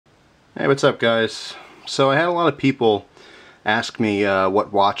Hey, what's up guys? So I had a lot of people ask me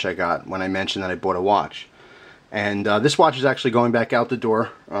what watch I got when I mentioned that I bought a watch. And this watch is actually going back out the door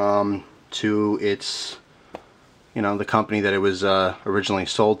to its, the company that it was originally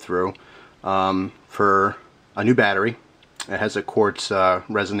sold through for a new battery. It has a quartz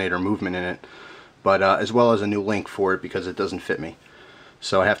resonator movement in it, but as well as a new link for it because it doesn't fit me.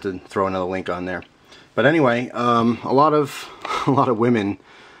 So I have to throw another link on there. But anyway, a lot of women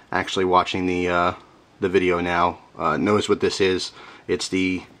actually watching the video now knows what this is. It's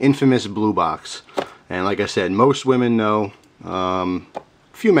the infamous blue box, and like I said, most women know.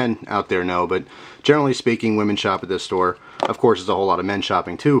 Few men out there know, but generally speaking, women shop at this store. Of course, there's a whole lot of men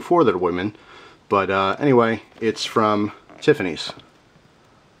shopping too for their women, but anyway, it's from Tiffany's,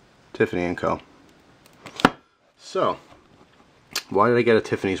 Tiffany & Co. So, why did I get a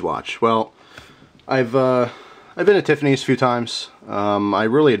Tiffany's watch? Well, I've been at Tiffany's a few times. I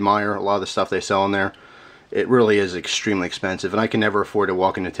really admire a lot of the stuff they sell in there. It really is extremely expensive, and I can never afford to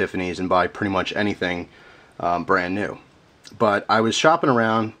walk into Tiffany's and buy pretty much anything brand new. But I was shopping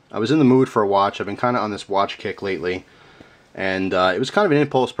around. I was in the mood for a watch. I've been kind of on this watch kick lately, and it was kind of an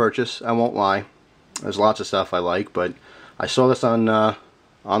impulse purchase, I won't lie. There's lots of stuff I like, but I saw this on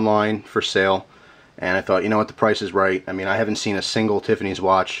online for sale, and I thought, you know what, the price is right. I mean, I haven't seen a single Tiffany's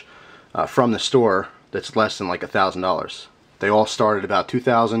watch from the store that's less than like $1,000. They all start at about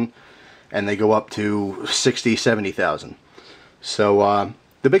 $2,000 and they go up to $60,000, $70,000. So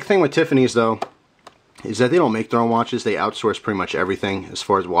the big thing with Tiffany's though is that they don't make their own watches. They outsource pretty much everything as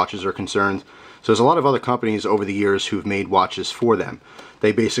far as watches are concerned. So there's a lot of other companies over the years who've made watches for them.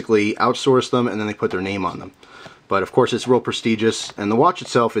 They basically outsource them and then they put their name on them. But of course it's real prestigious, and the watch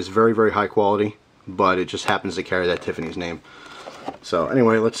itself is very, very high quality, but it just happens to carry that Tiffany's name. So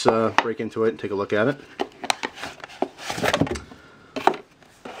anyway, let's break into it and take a look at it.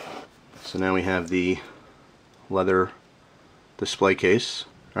 So now we have the leather display case.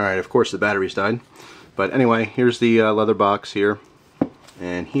 Alright, of course the batteries died. But anyway, here's the leather box here.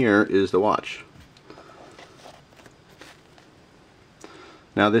 And here is the watch.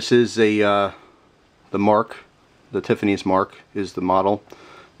 Now this is the mark. The Tiffany's mark is the model.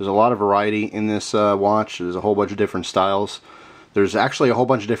 There's a lot of variety in this watch. There's a whole bunch of different styles. There's actually a whole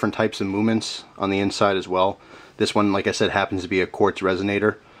bunch of different types of movements on the inside as well. This one, like I said, happens to be a quartz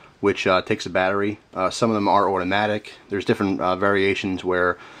resonator, which takes a battery. Some of them are automatic. There's different variations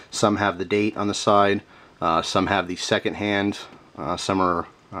where some have the date on the side, some have the second hand, some are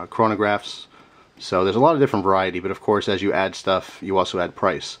chronographs. So there's a lot of different variety, but of course as you add stuff, you also add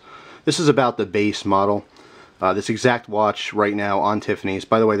price. This is about the base model. This exact watch right now on Tiffany's,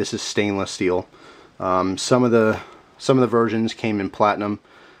 by the way, this is stainless steel. Some of the versions came in platinum,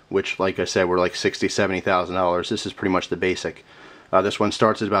 which, like I said, were like $60,000, $70,000. This is pretty much the basic. This one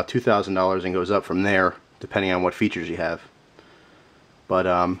starts at about $2,000 and goes up from there, depending on what features you have.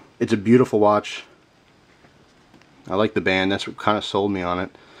 But it's a beautiful watch. I like the band. That's what kind of sold me on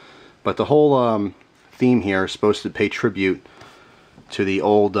it. But the whole theme here is supposed to pay tribute to the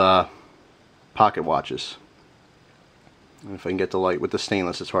old pocket watches. And if I can get the light with the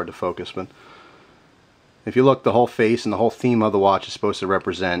stainless, it's hard to focus, but if you look, the whole face and the whole theme of the watch is supposed to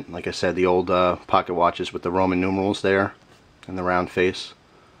represent, like I said, the old pocket watches with the Roman numerals there and the round face.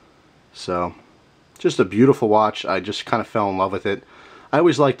 So, just a beautiful watch. I just kind of fell in love with it. I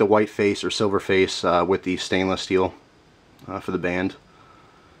always like the white face or silver face with the stainless steel for the band.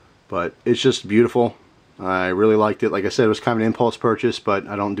 But it's just beautiful. I really liked it. Like I said, it was kind of an impulse purchase, but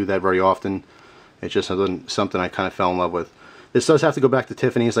I don't do that very often. It's just something I kind of fell in love with. This does have to go back to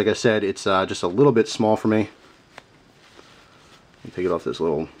Tiffany's. Like I said, it's just a little bit small for me. Let me take it off this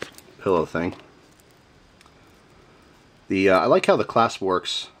little pillow thing. I like how the clasp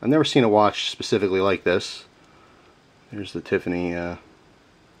works. I've never seen a watch specifically like this. There's the Tiffany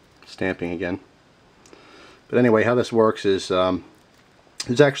stamping again. But anyway, how this works is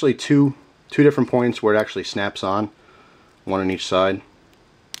there's actually two different points where it actually snaps on, one on each side.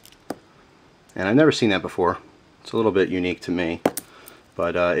 And I've never seen that before. It's a little bit unique to me,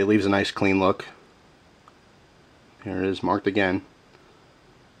 but it leaves a nice clean look. Here it is, marked again.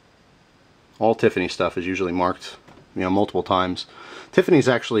 All Tiffany stuff is usually marked, multiple times. Tiffany's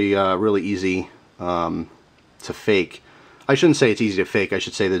actually really easy to fake. I shouldn't say it's easy to fake, I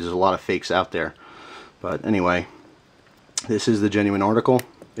should say that there's a lot of fakes out there. But anyway, this is the genuine article.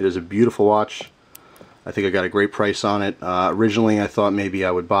 It is a beautiful watch. I think I got a great price on it. Originally I thought maybe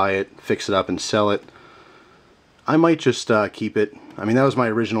I would buy it, fix it up and sell it. I might just keep it. I mean, that was my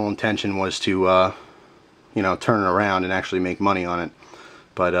original intention, was to turn it around and actually make money on it.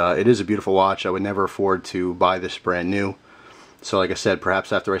 But it is a beautiful watch. I would never afford to buy this brand new. So like I said,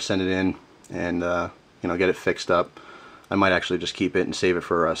 perhaps after I send it in and you know, get it fixed up, I might actually just keep it and save it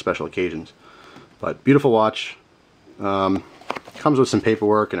for special occasions. But beautiful watch. Comes with some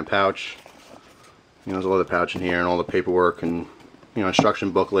paperwork and a pouch. You know, there's a leather pouch in here and all the paperwork and, you know,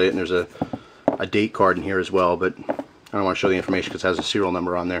 instruction booklet, and there's a date card in here as well, but I don't want to show the information because it has a serial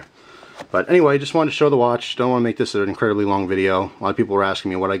number on there. But anyway, just wanted to show the watch. Don't want to make this an incredibly long video. A lot of people were asking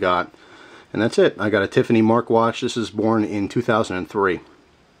me what I got, and that's it. I got a Tiffany Mark watch. This is born in 2003.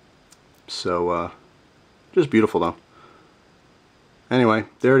 So, just beautiful though. Anyway,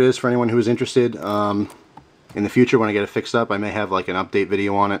 there it is for anyone who is interested. In the future, when I get it fixed up, I may have like an update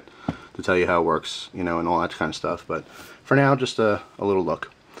video on it to tell you how it works, you know, and all that kind of stuff. But for now, just a little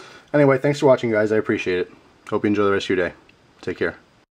look. Anyway, thanks for watching, guys. I appreciate it. Hope you enjoy the rest of your day. Take care.